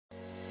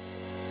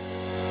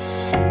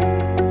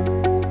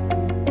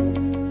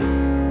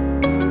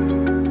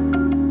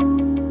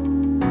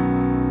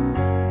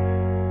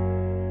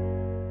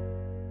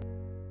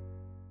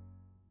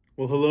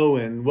Well, hello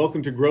and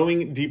welcome to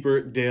Growing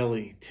Deeper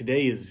Daily.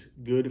 Today is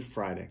Good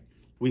Friday.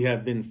 We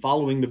have been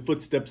following the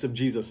footsteps of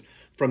Jesus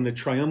from the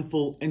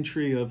triumphal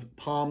entry of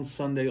Palm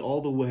Sunday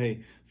all the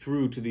way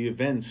through to the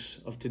events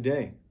of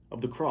today,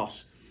 of the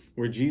cross,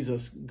 where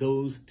Jesus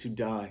goes to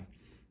die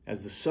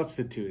as the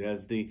substitute,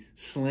 as the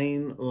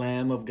slain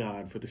Lamb of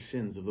God for the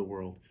sins of the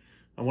world.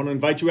 I want to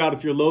invite you out.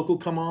 If you're local,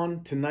 come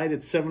on. Tonight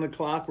at 7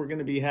 o'clock, we're going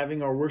to be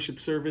having our worship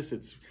service.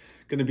 It's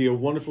going to be a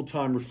wonderful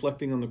time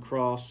reflecting on the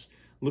cross,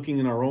 looking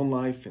in our own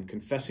life and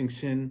confessing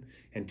sin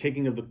and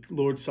taking of the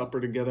Lord's Supper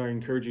together. I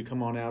encourage you to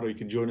come on out, or you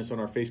can join us on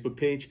our Facebook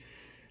page.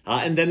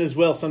 And then as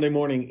well, Sunday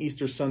morning,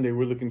 Easter Sunday,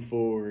 we're looking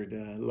forward.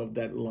 I love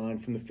that line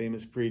from the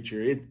famous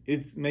preacher.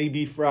 It may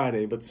be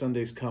Friday, but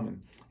Sunday's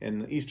coming.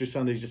 And Easter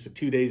Sunday is just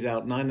 2 days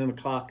out, 9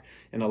 o'clock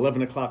and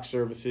 11 o'clock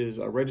services.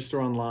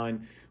 Register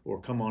online or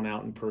come on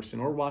out in person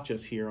or watch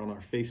us here on our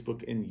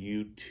Facebook and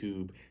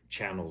YouTube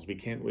channels. We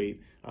can't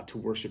wait to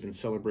worship and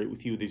celebrate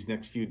with you these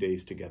next few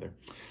days together.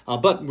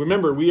 But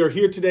remember, we are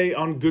here today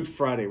on Good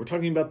Friday. We're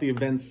talking about the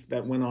events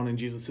that went on in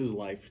Jesus'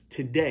 life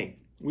today.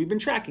 We've been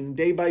tracking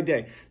day by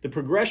day the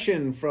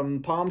progression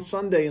from Palm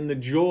Sunday and the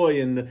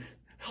joy and the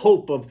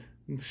hope of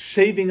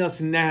saving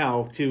us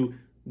now to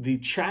the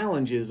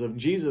challenges of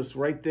Jesus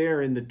right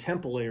there in the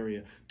temple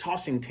area,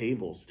 tossing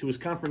tables, to his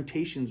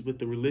confrontations with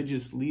the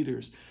religious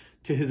leaders,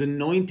 to his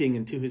anointing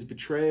and to his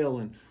betrayal,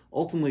 and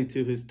ultimately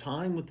to his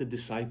time with the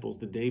disciples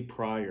the day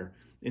prior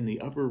in the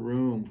upper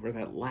room for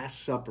that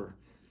Last Supper,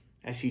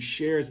 as he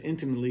shares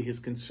intimately his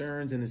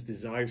concerns and his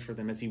desires for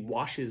them, as he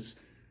washes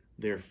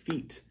their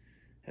feet,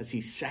 as he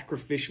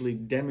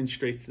sacrificially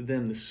demonstrates to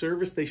them the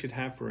service they should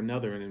have for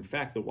another. And in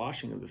fact, the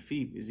washing of the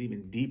feet is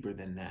even deeper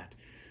than that.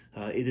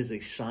 It is a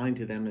sign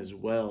to them as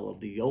well of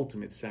the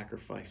ultimate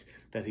sacrifice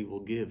that he will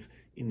give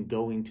in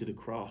going to the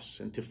cross.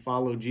 And to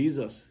follow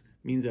Jesus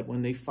means that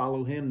when they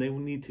follow him, they will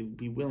need to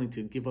be willing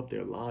to give up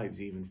their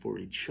lives even for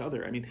each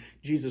other. I mean,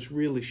 Jesus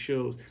really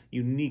shows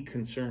unique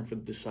concern for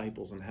the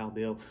disciples and how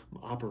they'll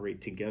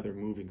operate together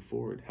moving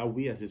forward, how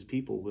we as his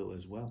people will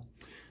as well.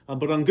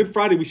 But on Good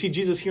Friday, we see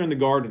Jesus here in the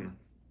garden.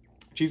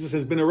 Jesus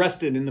has been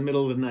arrested in the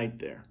middle of the night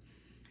there.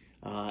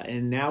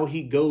 And now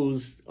he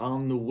goes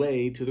on the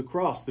way to the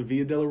cross, the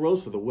Via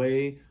Dolorosa, the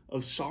way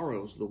of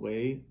sorrows, the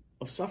way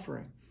of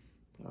suffering.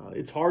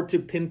 It's hard to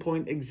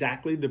pinpoint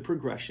exactly the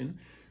progression,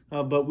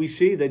 but we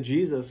see that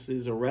Jesus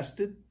is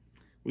arrested.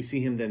 We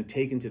see him then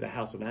taken to the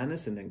house of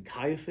Annas and then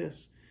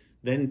Caiaphas,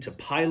 then to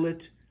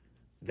Pilate,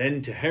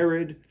 then to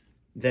Herod,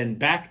 then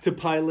back to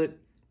Pilate,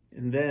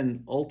 and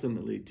then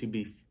ultimately to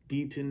be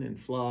beaten and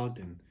flogged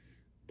and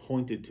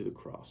pointed to the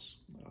cross,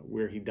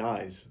 where he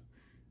dies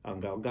on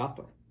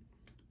Golgotha.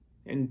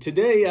 And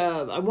today,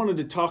 I wanted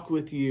to talk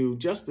with you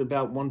just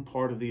about one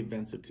part of the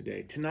events of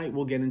today. Tonight,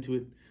 we'll get into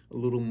it a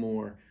little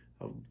more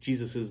of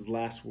Jesus'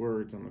 last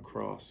words on the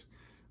cross.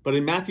 But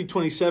in Matthew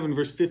 27,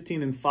 verse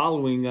 15 and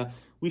following,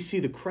 we see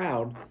the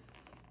crowd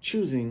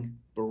choosing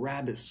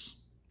Barabbas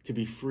to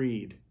be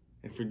freed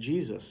and for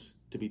Jesus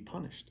to be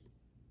punished.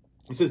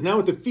 It says, "Now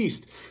at the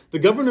feast, the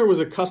governor was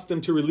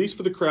accustomed to release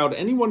for the crowd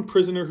any one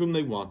prisoner whom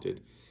they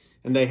wanted.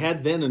 And they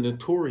had then a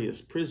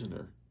notorious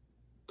prisoner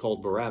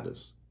called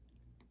Barabbas.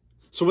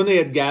 So when they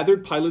had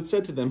gathered, Pilate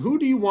said to them, 'Who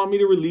do you want me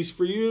to release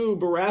for you,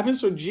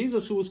 Barabbas or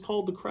Jesus, who was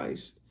called the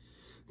Christ?'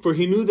 For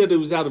he knew that it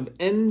was out of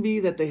envy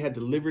that they had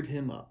delivered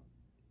him up.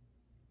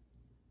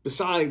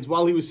 Besides,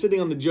 while he was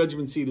sitting on the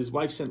judgment seat, his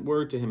wife sent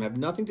word to him, 'Have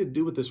nothing to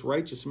do with this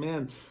righteous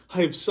man.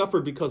 I have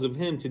suffered because of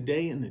him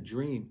today in a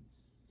dream.'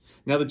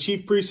 Now the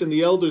chief priests and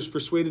the elders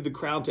persuaded the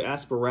crowd to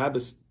ask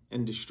Barabbas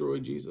and destroy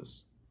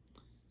Jesus.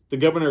 The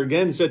governor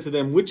again said to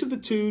them, 'Which of the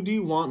two do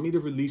you want me to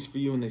release for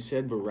you?' And they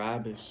said,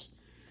 'Barabbas.'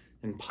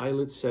 And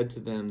Pilate said to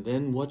them,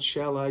 'Then what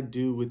shall I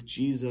do with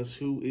Jesus,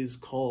 who is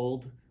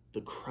called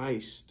the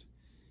Christ?'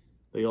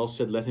 They all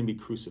said, 'Let him be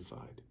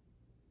crucified.'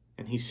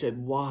 And he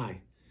said,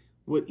 'Why?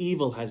 What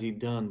evil has he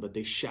done?' But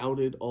they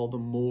shouted all the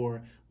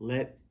more,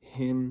 'Let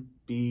him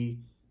be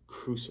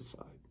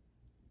crucified.'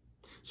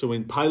 So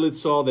when Pilate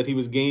saw that he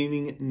was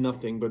gaining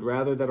nothing, but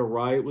rather that a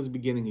riot was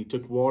beginning, he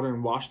took water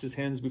and washed his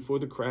hands before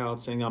the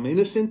crowd, saying, 'I'm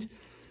innocent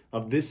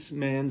of this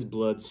man's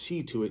blood.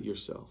 See to it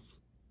yourself.'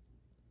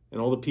 And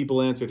all the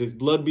people answered, 'His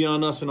blood be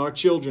on us and our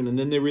children.' And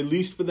then they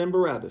released for them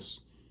Barabbas,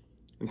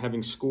 and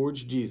having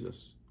scourged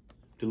Jesus,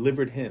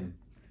 delivered him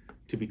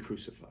to be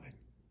crucified."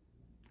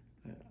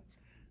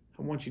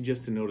 I want you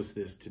just to notice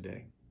this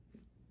today.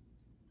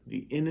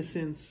 The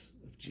innocence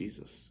of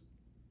Jesus.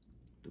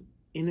 The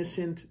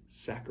innocent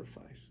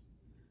sacrifice.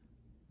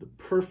 The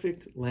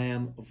perfect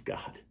Lamb of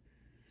God.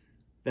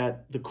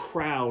 That the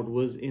crowd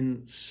was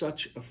in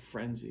such a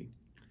frenzy.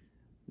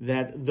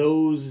 That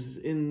those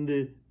in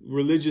the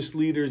religious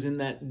leaders in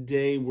that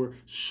day were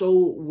so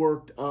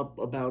worked up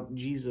about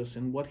Jesus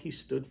and what he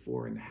stood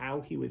for and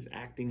how he was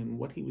acting and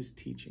what he was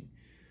teaching,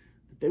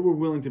 that they were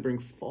willing to bring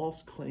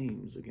false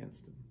claims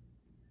against him.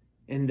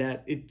 And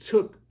that it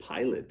took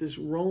Pilate, this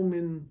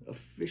Roman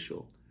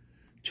official,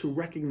 to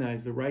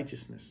recognize the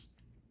righteousness,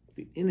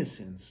 the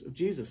innocence of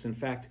Jesus. In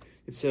fact,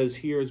 it says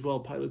here as well,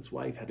 Pilate's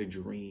wife had a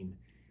dream,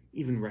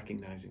 even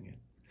recognizing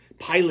it.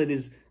 Pilate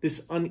is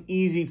this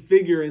uneasy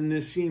figure in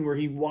this scene where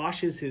he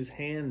washes his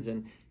hands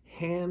and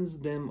hands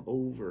them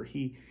over.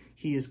 He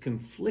is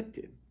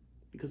conflicted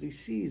because he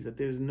sees that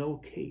there's no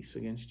case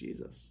against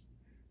Jesus.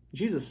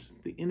 Jesus,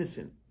 the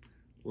innocent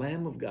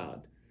Lamb of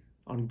God,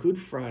 on Good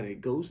Friday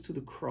goes to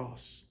the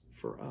cross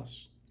for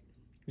us.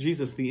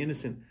 Jesus, the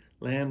innocent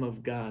Lamb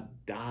of God,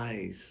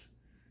 dies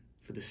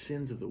for the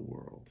sins of the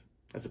world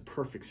as a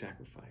perfect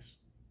sacrifice.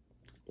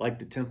 Like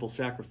the temple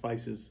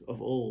sacrifices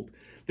of old,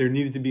 there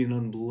needed to be an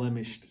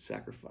unblemished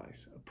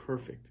sacrifice, a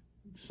perfect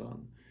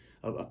son,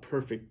 a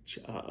perfect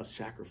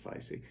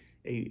sacrifice,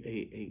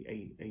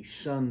 a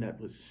son that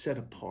was set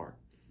apart.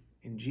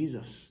 And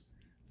Jesus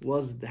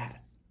was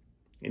that.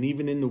 And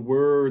even in the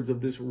words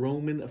of this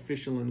Roman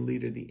official and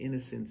leader, the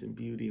innocence and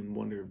beauty and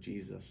wonder of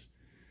Jesus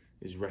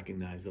is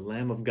recognized. The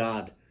Lamb of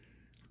God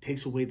who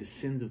takes away the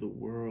sins of the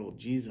world.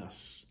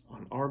 Jesus,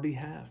 on our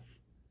behalf,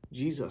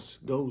 Jesus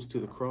goes to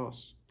the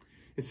cross.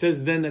 It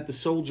says then that the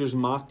soldiers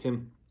mocked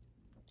him.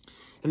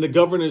 And the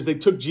governors, they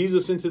took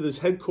Jesus into this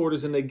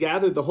headquarters and they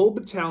gathered the whole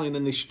battalion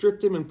and they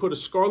stripped him and put a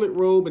scarlet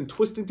robe and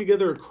twisting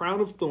together a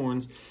crown of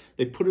thorns,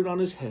 they put it on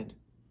his head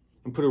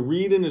and put a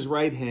reed in his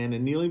right hand,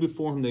 and kneeling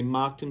before him, they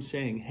mocked him,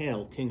 saying,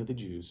 "Hail, King of the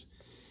Jews."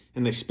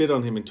 And they spit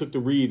on him and took the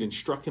reed and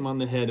struck him on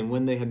the head. And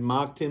when they had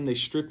mocked him, they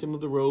stripped him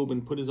of the robe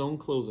and put his own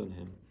clothes on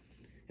him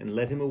and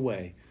led him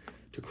away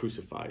to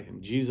crucify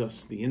him.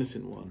 Jesus, the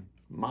innocent one,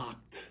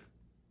 mocked.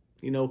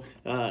 We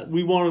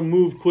want to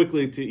move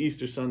quickly to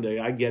Easter Sunday.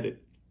 I get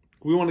it.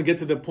 We want to get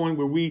to the point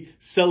where we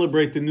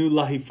celebrate the new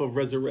life of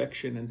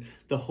resurrection and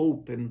the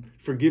hope and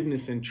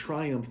forgiveness and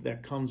triumph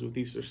that comes with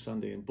Easter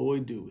Sunday. And boy,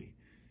 do we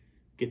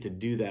get to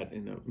do that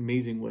in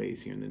amazing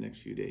ways here in the next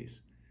few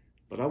days.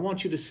 But I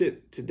want you to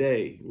sit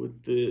today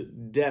with the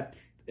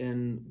depth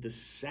and the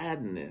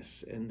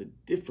sadness and the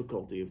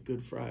difficulty of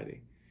Good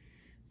Friday.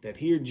 That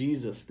here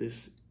Jesus,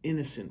 this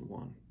innocent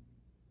one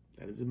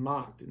that is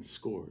mocked and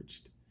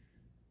scourged,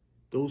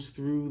 goes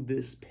through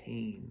this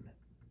pain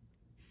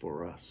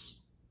for us.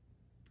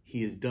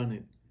 He has done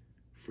it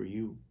for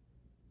you.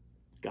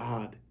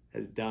 God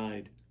has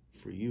died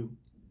for you.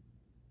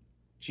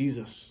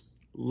 Jesus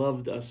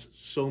loved us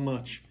so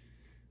much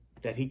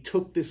that he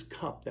took this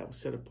cup that was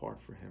set apart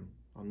for him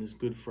on this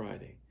Good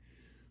Friday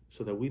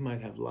so that we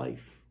might have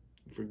life,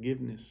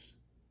 forgiveness,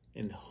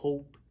 and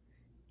hope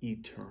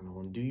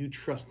eternal. And do you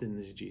trust in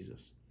this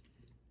Jesus?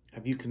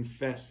 Have you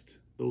confessed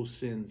those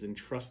sins and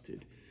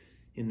trusted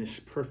in this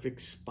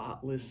perfect,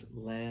 spotless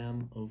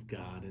Lamb of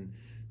God? And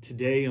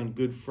today on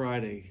Good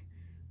Friday,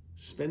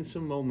 spend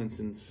some moments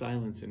in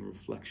silence and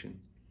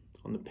reflection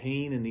on the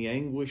pain and the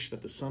anguish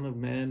that the Son of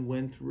Man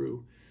went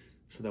through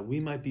so that we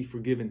might be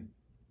forgiven,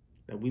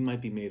 that we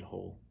might be made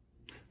whole.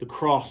 The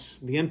cross,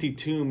 the empty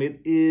tomb,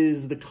 it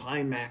is the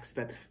climax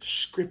that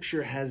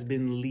Scripture has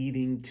been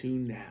leading to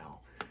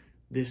now.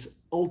 This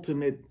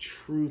ultimate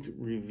truth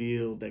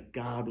revealed that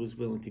God was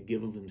willing to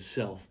give of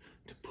himself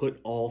to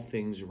put all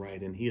things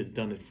right, and he has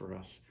done it for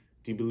us.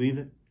 Do you believe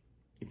it?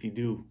 If you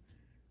do,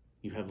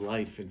 you have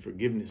life and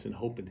forgiveness and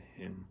hope in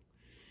him.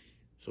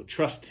 So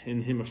trust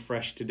in him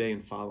afresh today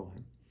and follow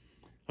him.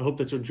 I hope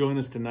that you'll join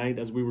us tonight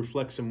as we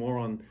reflect some more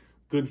on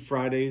Good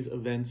Friday's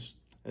events,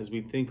 as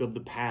we think of the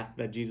path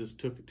that Jesus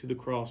took to the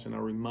cross and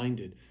are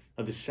reminded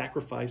of his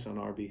sacrifice on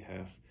our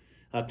behalf.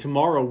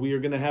 Tomorrow, we are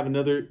going to have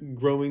another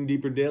Growing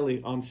Deeper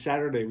Daily on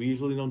Saturday. We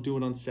usually don't do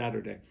it on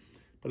Saturday,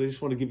 but I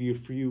just want to give you a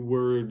few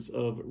words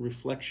of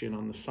reflection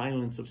on the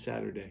silence of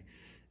Saturday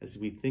as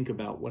we think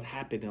about what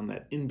happened on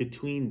that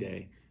in-between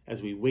day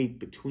as we wait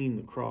between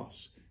the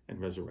cross and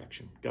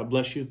resurrection. God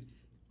bless you.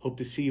 Hope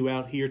to see you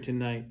out here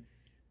tonight,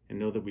 and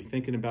know that we're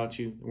thinking about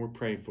you and we're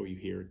praying for you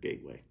here at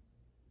Gateway.